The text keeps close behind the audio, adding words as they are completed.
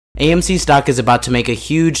AMC stock is about to make a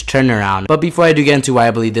huge turnaround, but before I do get into why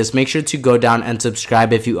I believe this, make sure to go down and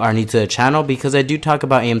subscribe if you are new to the channel, because I do talk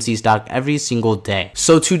about AMC stock every single day.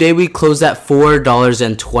 So today we closed at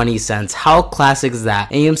 $4.20. How classic is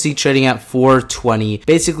that? AMC trading at $4.20,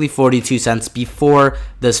 basically 42 cents before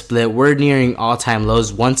the split. We're nearing all-time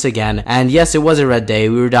lows once again, and yes, it was a red day.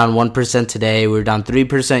 We were down 1% today, we were down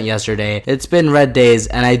 3% yesterday. It's been red days,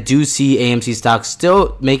 and I do see AMC stock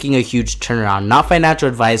still making a huge turnaround. Not financial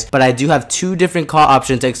advice, but I do have two different call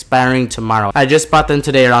options expiring tomorrow. I just bought them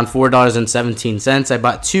today around $4.17. I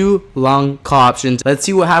bought two long call options. Let's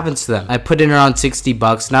see what happens to them. I put in around 60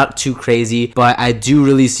 bucks, not too crazy, but I do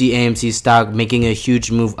really see AMC stock making a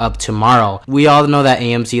huge move up tomorrow. We all know that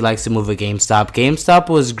AMC likes to move a GameStop. GameStop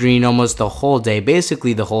was green almost the whole day,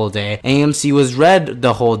 basically the whole day. AMC was red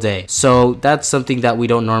the whole day, so that's something that we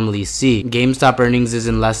don't normally see. GameStop earnings is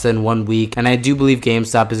in less than 1 week, and I do believe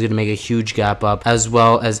GameStop is going to make a huge gap up, as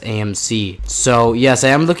well as AMC. So yes, I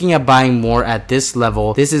am looking at buying more at this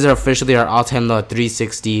level. This is officially our all-time low at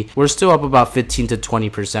 360. We're still up about 15 to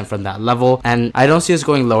 20% from that level, and I don't see us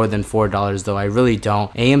going lower than $4 though. I really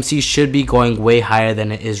don't. AMC should be going way higher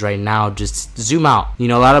than it is right now. Just zoom out. You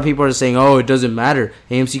know, a lot of people are saying, oh, it doesn't matter,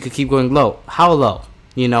 AMC could keep going low. How low?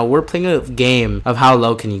 You know, we're playing a game of how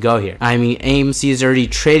low can you go here. I mean, AMC is already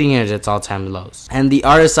trading at its all-time lows, and the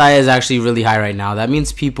RSI is actually really high right now. That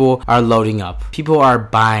means people are loading up. People are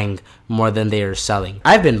buying more than they are selling.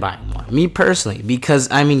 I've been buying more, me personally,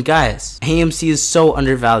 because I mean, guys, AMC is so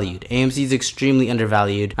undervalued. AMC is extremely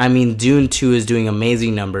undervalued. I mean, Dune 2 is doing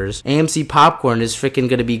amazing numbers. AMC popcorn is freaking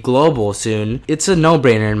gonna be global soon. It's a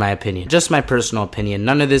no-brainer in my opinion. Just my personal opinion.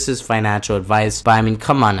 None of this is financial advice, but I mean,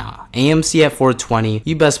 come on now. AMC at 420,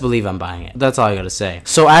 you best believe I'm buying it. That's all I gotta say.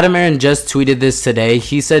 So Adam Aaron just tweeted this today.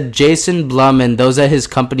 He said Jason Blum and those at his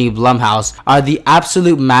company Blumhouse are the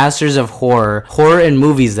absolute masters of horror in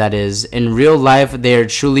movies, that is. In real life, they are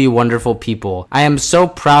truly wonderful people. I am so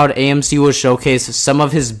proud AMC will showcase some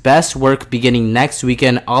of his best work beginning next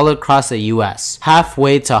weekend all across the US,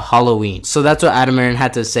 halfway to Halloween. So that's what Adam Aaron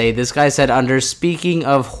had to say. This guy said under speaking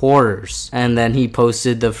of horrors, and then he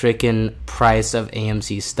posted the freaking price of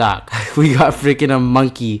AMC stock. We got freaking a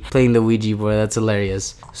monkey playing the Ouija board. That's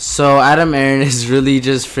hilarious. So Adam Aaron is really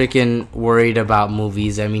just freaking worried about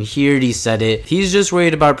movies. I mean, he already said it. He's just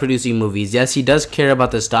worried about producing movies. Yes, he does care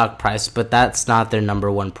about the stock price, but that's not their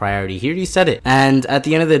 #1 priority. He already said it. And at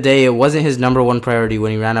the end of the day, it wasn't his #1 priority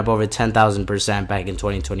when he ran up over 10,000% back in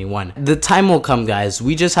 2021. The time will come, guys.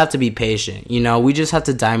 We just have to be patient. You know, we just have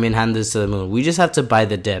to diamond hand this to the moon. We just have to buy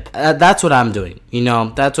the dip. That's what I'm doing. You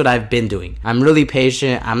know, that's what I've been doing. I'm really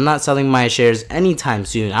patient. I'm not selling my shares anytime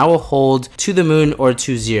soon. I will hold to the moon or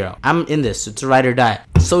to zero. I'm in this. It's a ride or die.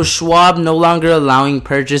 So Schwab no longer allowing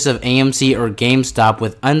purchase of AMC or GameStop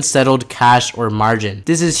with unsettled cash or margin.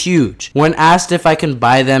 This is huge. When asked if I can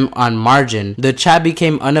buy them on margin, the chat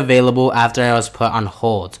became unavailable after I was put on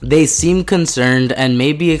hold. They seem concerned and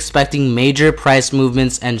may be expecting major price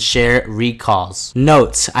movements and share recalls.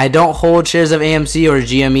 Note, I don't hold shares of AMC or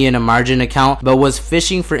GME in a margin account, but was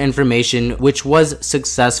fishing for information, which was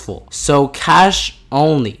successful. So cash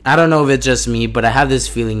only. I don't know if it's just me, but I have this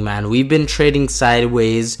feeling, man. We've been trading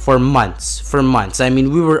sideways for months. I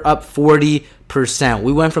mean, we were up 40%.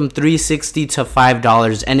 We went from 360 to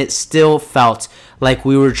 $5, and it still felt like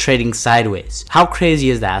we were trading sideways. How crazy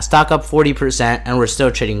is that? Stock up 40% and we're still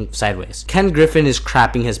trading sideways. Ken Griffin is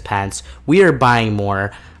crapping his pants. We are buying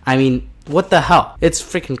more. I mean, what the hell? It's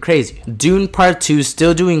freaking crazy. Dune Part 2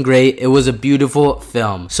 still doing great. It was a beautiful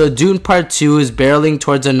film. So Dune Part 2 is barreling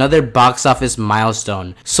towards another box office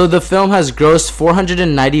milestone. So the film has grossed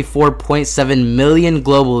 $494.7 million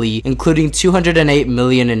globally, including $208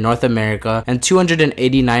 million in North America and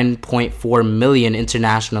 $289.4 million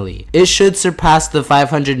internationally. It should surpass the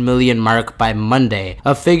 $500 million mark by Monday,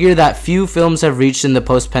 a figure that few films have reached in the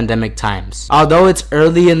post-pandemic times. Although it's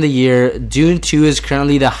early in the year, Dune 2 is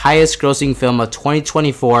currently the highest grossing film of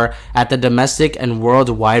 2024 at the domestic and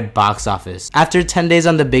worldwide box office. After 10 days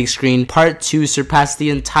on the big screen, Part 2 surpassed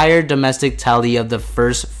the entire domestic tally of the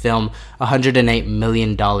first film, $108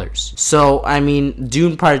 million. So, I mean,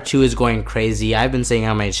 Dune Part 2 is going crazy. I've been saying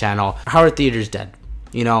on my channel, how are theaters dead?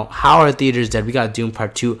 You know, how are theaters dead? We got Dune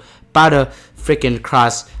Part 2 about to freaking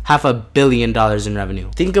cross $500 million in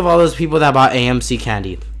revenue. Think of all those people that bought AMC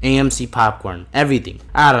candy, AMC popcorn, everything.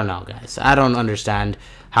 I don't know, guys. I don't understand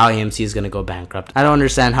how AMC is going to go bankrupt. I don't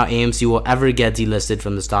understand how AMC will ever get delisted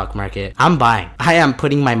from the stock market. I'm buying. I am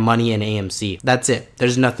putting my money in AMC. That's it.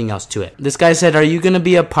 There's nothing else to it. This guy said, are you going to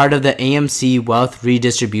be a part of the AMC wealth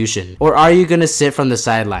redistribution? Or are you going to sit from the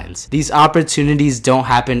sidelines? These opportunities don't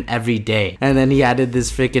happen every day. And then he added this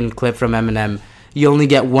freaking clip from Eminem. You only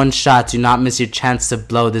get one shot. Do not miss your chance to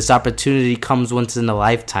blow. This opportunity comes once in a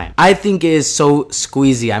lifetime. I think it is so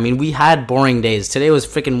squeezy. I mean, we had boring days. Today was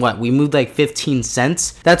freaking what? We moved like 15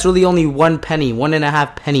 cents. That's really only 1 penny,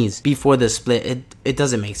 1.5 pennies before the split. It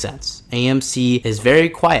doesn't make sense. AMC is very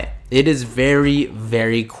quiet. It is very,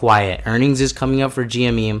 very quiet. Earnings is coming up for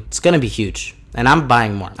GME. It's gonna be huge. And I'm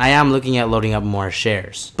buying more. I am looking at loading up more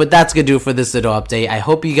shares. But that's gonna do it for this little update. I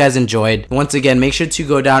hope you guys enjoyed. Once again, make sure to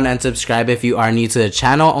go down and subscribe if you are new to the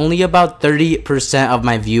channel. Only about 30% of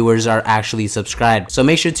my viewers are actually subscribed. So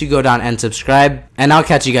make sure to go down and subscribe. And I'll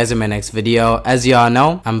catch you guys in my next video. As y'all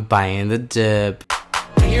know, I'm buying the dip.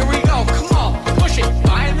 Here we go.